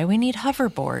anywhere. That's why we need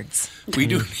hoverboards. We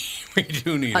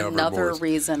do need Another hoverboards.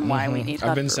 reason why we need hoverboards.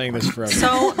 I've been saying this forever.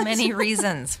 So many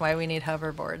reasons why we need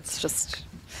hoverboards. It's just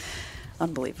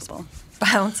unbelievable.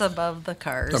 Bounce above the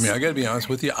cars. I mean, I got to be honest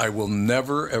with you. I will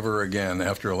never, ever again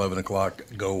after 11 o'clock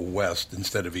go west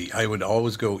instead of east. I would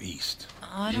always go east. Oh,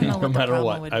 I don't know what no the matter problem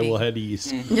what, would I be. will head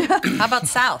east. How about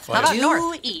south? How about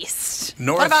north? East.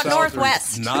 North, What about south, or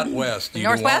northwest? Not west. You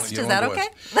don't Northwest? want- you Is don't that go okay?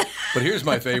 west. But here's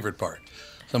my favorite part.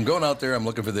 So I'm going out there. I'm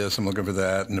looking for this. I'm looking for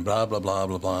that, and blah blah blah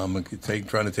blah blah. I'm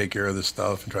trying to take care of this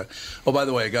stuff and try. Oh, by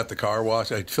the way, I got the car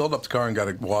washed. I filled up the car and got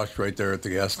it washed right there at the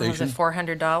gas Was station. it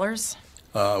 $400?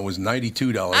 It was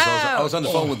 $92. I was on the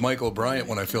phone with Michael Bryant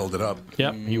when I filled it up.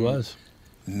 Yep, he was.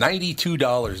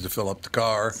 $92 to fill up the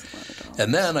car.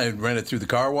 And then I ran it through the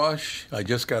car wash. I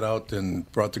just got out and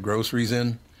brought the groceries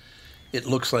in. It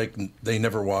looks like they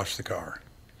never washed the car.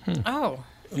 Oh.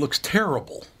 It looks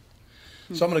terrible.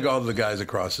 So I'm going to go to the guys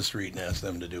across the street and ask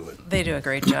them to do it. They do a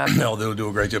great job. No, they'll do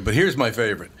a great job. But here's my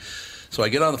favorite. So I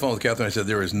get on the phone with Catherine. I said,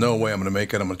 there is no way I'm going to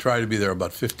make it. I'm going to try to be there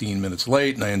about 15 minutes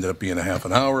late. And I ended up being a half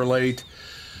an hour late.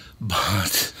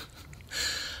 But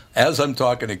as I'm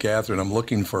talking to Catherine, I'm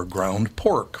looking for ground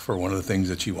pork for one of the things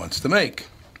that she wants to make.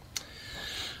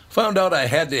 Found out I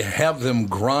had to have them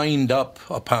grind up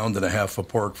 1.5 pounds of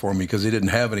pork for me because they didn't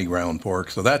have any ground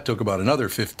pork. So that took about another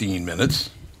 15 minutes.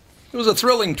 It was a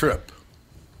thrilling trip.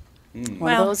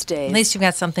 One of those days. At least you've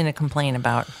got something to complain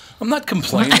about. I'm not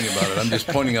complaining about it. I'm just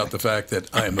pointing out the fact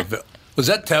that I am a... Was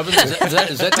that Tevin?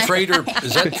 Is that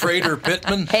Trader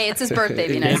Pittman? Hey, it's his birthday.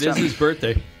 Be nice It to is him. his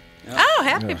birthday. Oh,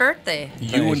 happy birthday.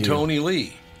 You and Tony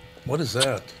Lee. What is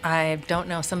that? I don't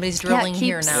know. Somebody's drilling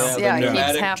here now. Yeah, it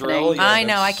keeps happening. I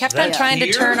know. I kept on That's trying to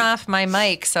here? turn off my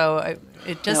mic, so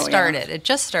it just started. It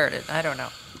just started. I don't know.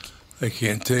 I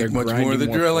can't take They're much more of grinding the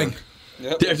more drilling. pork.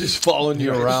 They're just following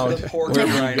you around.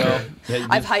 Wherever you go.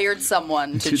 I've hired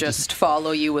someone to just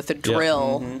follow you with a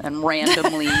drill and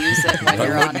randomly use it when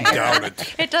you're on air. Doubt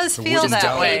it. It does feel Just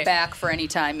that to way. pay back for any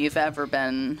time you've ever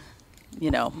been,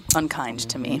 unkind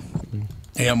to me.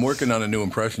 Hey, I'm working on a new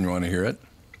impression. You want to hear it?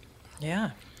 Yeah.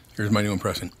 Here's my new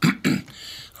impression.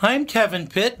 I'm Kevin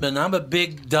Pittman. I'm a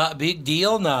big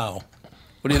deal now.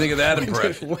 What do you think of that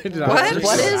impression? What is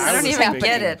I don't even happening?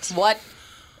 get it. What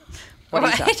are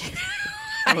you talking?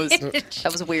 That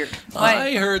was weird.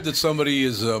 I heard that somebody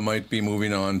might be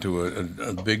moving on to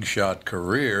a big shot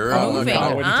career. Moving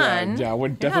on. I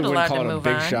definitely wouldn't call it a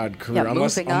big shot career. Yeah,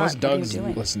 unless Doug's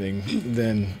listening,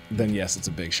 then yes, it's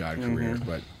a big shot career.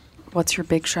 But what's your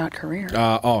big shot career?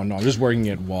 I'm just working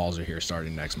at Walzer here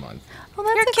starting next month. Well,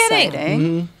 that's You're exciting.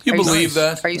 kidding. You believe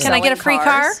that? Are you Can I get a free car?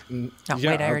 cars? No, wait,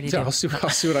 I already did. I'll see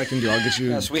what I can do. I'll get you.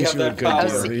 Yes, we get have you that a good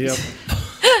power. deal. Yep.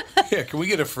 Yeah, can we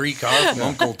get a free car from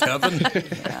Uncle Tevin?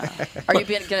 Are you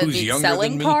going to Who's be younger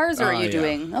selling than me? cars, or are you yeah.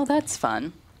 doing? Oh, that's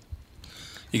fun.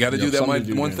 You got to do that something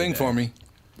to do one during thing the for day. me.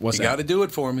 What's You that? got to do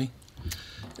it for me.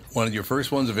 One of your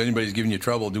first ones, if anybody's giving you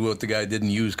trouble, do what the guy did in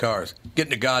used cars. Get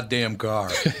in a goddamn car.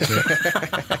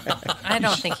 I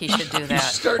don't think he should do that.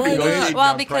 Start negotiating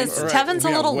Well, on because prices. Tevin's a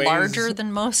We have little ways- larger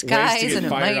than most Ways guys, to and get it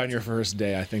fired might. on your first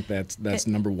day. I think that's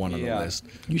number one on the list.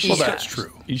 You Well, that's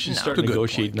true. You should start Good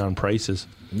negotiating on prices.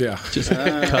 Yeah. Just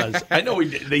because. I know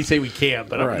they say we can't,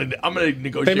 but Right. I'm going to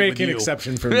negotiate They make with an you.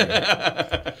 exception for me.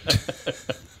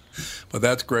 But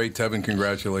that's great, Tevin.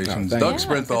 Congratulations. thank Doug you.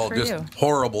 Sprinthal, good for just you.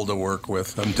 horrible to work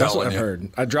with. I'm That's telling what I've you. heard.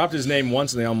 I dropped his name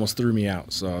once and they almost threw me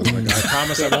out. So I was like, I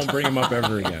promise I won't bring him up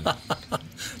ever again.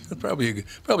 That's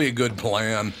probably a good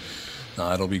plan.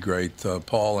 It'll be great.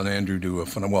 Paul and Andrew do a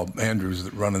fun. Well, Andrew's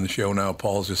running the show now.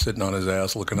 Paul's just sitting on his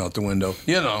ass looking out the window.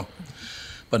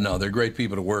 But no, they're great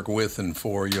people to work with and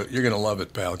for. You're going to love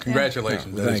it, pal.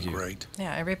 Congratulations. Yeah, That is thank you. great.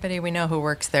 Yeah, everybody we know who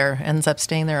works there ends up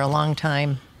staying there a long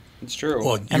time It's true.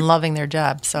 Well, and loving their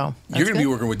job. So you're going to be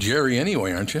working with Jerry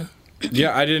anyway, aren't you?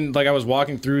 Yeah, I didn't I was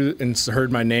walking through and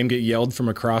heard my name get yelled from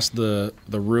across the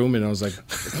room, and I was like, "What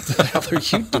the hell are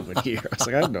you doing here?" I was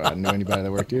like, I didn't know anybody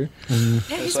that worked here. yeah,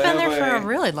 he's So I been there have for a a-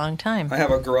 really long time. I have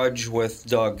a grudge with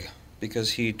Doug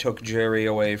because he took Jerry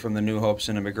away from the New Hope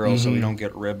Cinema Grill, so we don't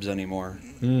get ribs anymore.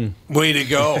 Way to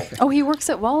go. Oh, he works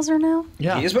at Walzer now.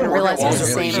 Yeah. He's been I working at realize Walzer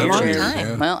it's for the years. same long years. time.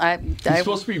 Yeah. Well, He's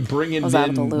supposed to be bringing was out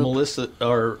of the in loop. Melissa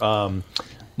or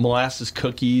molasses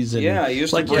cookies and Yeah, he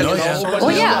used to bring you know, in a all whole sorts bunch Oh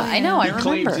of yeah, stuff I know. I he claims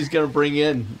remember. he's going to bring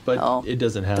in, but Oh, it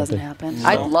doesn't happen. Doesn't happen.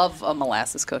 I'd love a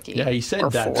molasses cookie. Yeah, he said or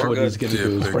that's four. what he's going to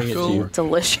do is bring it to you.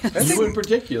 Delicious. You in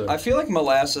particular. I feel like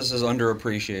molasses is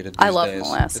underappreciated these I love days.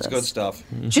 molasses. It's good stuff.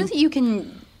 Do you think you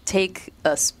can take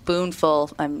a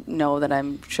spoonful? I know that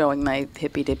I'm showing my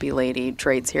hippy dippy lady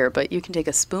traits here, but you can take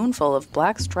a spoonful of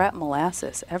blackstrap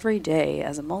molasses every day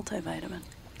as a multivitamin.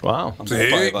 Wow. A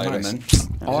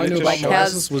multivitamin. All I knew about Like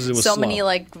molasses has was it was so slow. many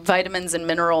like vitamins and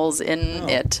minerals in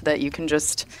it that you can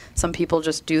just. Some people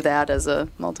just do that as a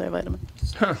multivitamin.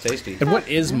 Tasty. And what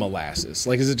is molasses?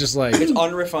 Like, is it just like It's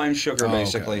unrefined sugar, okay.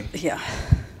 basically. Yeah.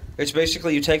 It's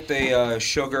basically you take the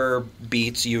sugar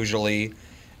beets usually,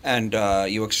 and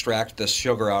you extract the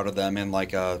sugar out of them in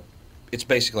like a. It's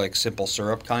basically like simple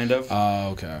syrup, kind of.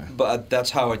 Oh, okay. But that's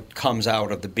how it comes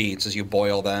out of the beets, is you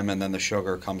boil them and then the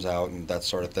sugar comes out and that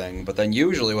sort of thing. But then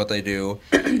usually what they do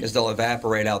is they'll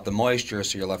evaporate out the moisture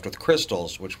so you're left with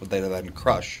crystals, which they then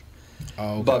crush.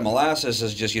 Oh, okay. But molasses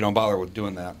is just you don't bother with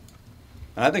doing that.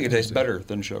 And I think it tastes better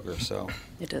than sugar, so.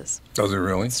 It is. Does it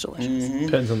really? It's delicious.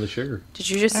 Depends on the sugar. Did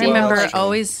you just I see remember Melissa?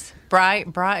 always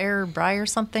Briar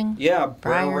something. Yeah,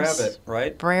 Briar Briars. Rabbit,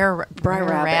 right? Briar Rabbit.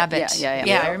 Rabbit.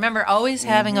 Yeah. I remember always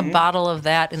having a bottle of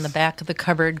that in the back of the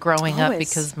cupboard growing up Always.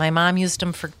 because my mom used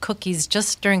them for cookies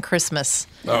just during Christmas.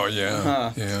 Oh,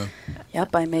 yeah. Yeah.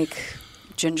 Yep, I make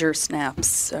ginger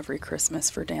snaps every Christmas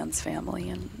for Dan's family,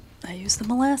 and I use the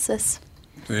molasses.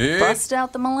 See? Bust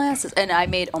out the molasses. And I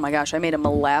made, oh my gosh, I made a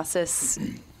molasses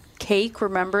cake,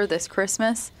 remember, this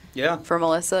Christmas? Yeah. For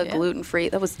Melissa, Yeah. gluten-free.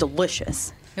 That was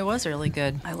delicious. It was really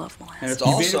good. I love molasses. And it's You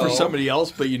made it also for somebody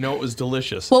else, but you know it was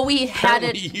delicious. Well, we had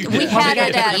it. Apparently you We did. had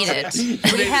it at Eat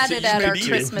it. we had it at our eat it.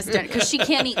 Christmas dinner because she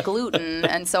can't eat gluten,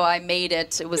 and so I made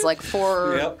it. It was like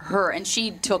for Yep. her, and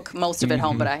she took most of it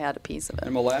home, but I had a piece of and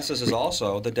it. molasses is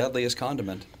also the deadliest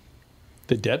condiment.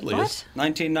 The deadliest.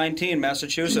 1919,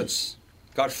 Massachusetts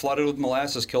got flooded with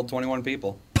molasses, killed 21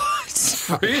 people.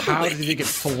 How did you get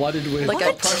flooded with? Like A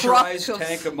a pressurized truck of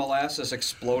tank of molasses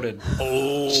exploded.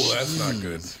 Oh, that's not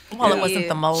good. Well, it wasn't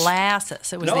the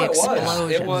molasses; it was No, the it explosion.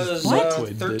 was. It was What?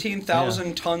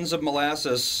 13,000 tons of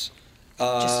molasses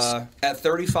at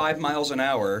 35 miles an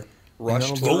hour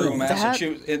rushed through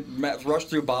Massachusetts. Rushed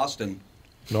through Boston.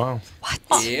 Wow.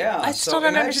 Yeah. I so still don't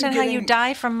imagine understand how you getting-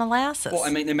 die from molasses. Well,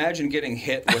 I mean, imagine getting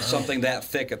hit with something that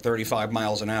thick at 35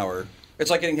 miles an hour. It's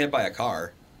like getting hit by a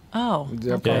car. oh,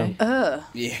 Okay. okay. Yeah.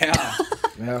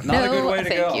 Yeah. Not a good way to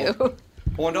thank go. you.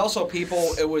 Well, and also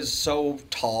it was so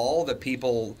tall that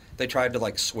they tried to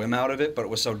like swim out of it, but it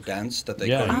was so dense that they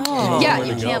Yeah. couldn't. Oh. Yeah, Where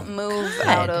you to can't go. move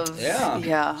out of. Yeah.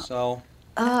 Yeah. So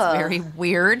That's very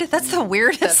weird. That's the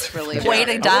weirdest way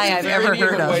to die I've ever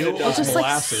heard of. It's just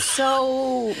like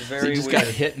so. He just got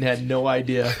hit and had no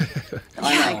idea. Oh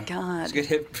my God! Just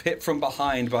get hit from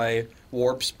behind by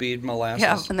warp speed molasses.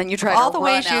 Yeah, and then you try all to the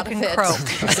run ways you out can of it. croak.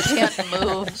 You can't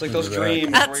move. It's like those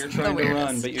dreams where you're trying to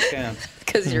run, but you can't.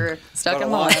 Because you're stuck But in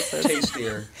a lot molasses.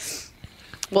 tastier.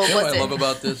 Well, You know what what's I it? love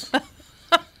about this?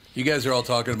 You guys are all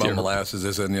talking about molasses,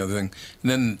 this and the other thing.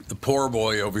 And then the poor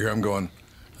boy over here, I'm going,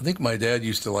 I think my dad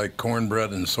used to like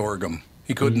cornbread and sorghum.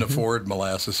 He couldn't afford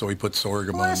molasses, so he put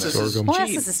sorghum on there.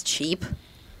 Molasses is cheap.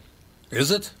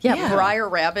 Is it? Yeah, Briar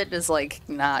Rabbit is like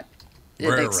not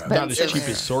Briar Rabbit. inexpensive. Not as cheap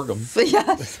as sorghum. Yeah,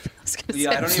 I was gonna Yeah,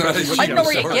 I don't say. even I don't know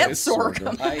where you sorghum. get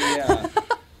sorghum.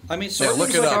 I mean, Yeah,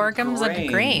 look sorghum's it up. Sorghum's a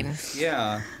grain.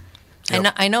 Yeah.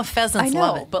 I know pheasants I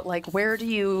love know, it. but like, where do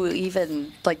you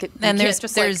even like? You And can't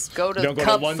just like go to Don't go to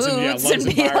Cub Lunds Foods and- yeah, and, Lunds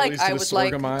and be like, Byerly's to I the would like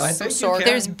sorghum aisle. I some think you sorghum.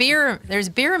 can. There's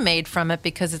beer made from it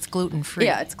because it's gluten free.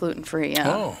 Yeah, it's gluten free. Yeah.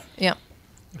 Oh, Yeah.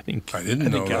 I think I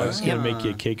didn't know I was that. going to make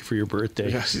you a cake for your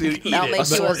birthday. I'll make you a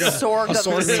sorghum.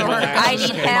 I need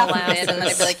half of it, and then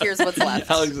I'd be like, "Here's what's left."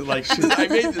 Alex is like, I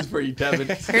made this for you, Tevin.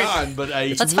 It's gone, but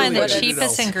I. Let's find the really wanted to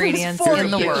cheapest know. ingredients For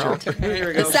in the you. world.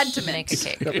 The sentiment. Make a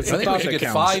cake. I think we should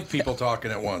get 5 people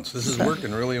talking at once. This is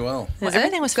working really well. Well,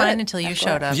 everything was fine until you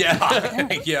showed up. Yeah,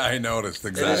 yeah, I noticed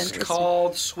It's exactly.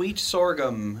 called sweet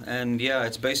sorghum, and yeah,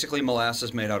 it's basically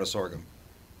molasses made out of sorghum.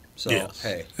 So Yes.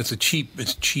 hey, It's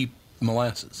cheap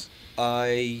molasses.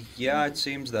 yeah, it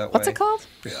seems that way. What's it called?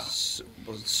 Yeah.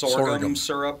 Sorghum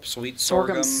syrup, sweet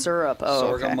Sorghum sorghum syrup. Oh,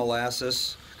 sorghum okay.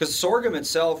 molasses. Because sorghum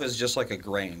itself is just like a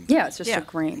grain. Yeah, it's just a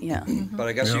grain. Yeah. But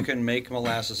I guess Yeah. you can make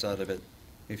molasses out of it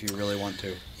if you really want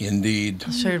to. Indeed.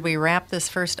 Should we wrap this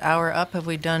first hour up? Have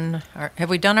we done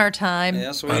our time?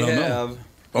 Yes, we I don't know. have.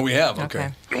 Oh, we have.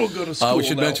 Okay. We'll go to school We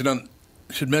should now.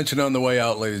 mention on the way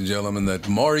out, ladies and gentlemen, that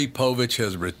Maury Povich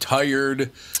has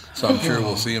retired. So I'm sure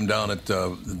we'll see him down at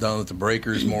the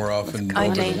Breakers more often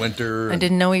over the winter. I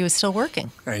didn't know he was still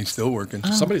working. And he's still working.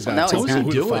 Somebody's got No, to tell he's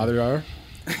people who not. the father are.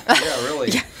 Yeah,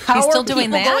 really. How He's still are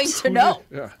doing people that? going to know?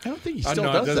 Yeah. I don't think he Oh, still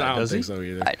no, does that, I don't does he? think so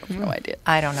either. I have no idea.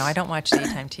 I don't know. I don't watch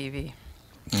daytime TV.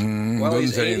 Well, doesn't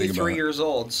he's say anything about 83 it. years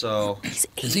old, so He's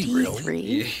Is he really?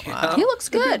 83. Yeah. He looks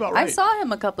good. about I right. saw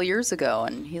him a couple years ago,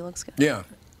 and he looks good. Yeah.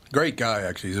 Great guy,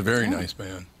 actually. He's a very nice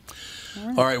man.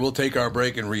 All right, we'll take our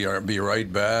break and be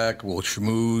right back. We'll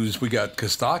schmooze. We got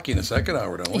Kostaki in the second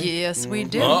hour, don't we? Yes, we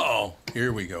do. Uh-oh.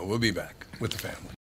 Here we go. We'll be back with the family.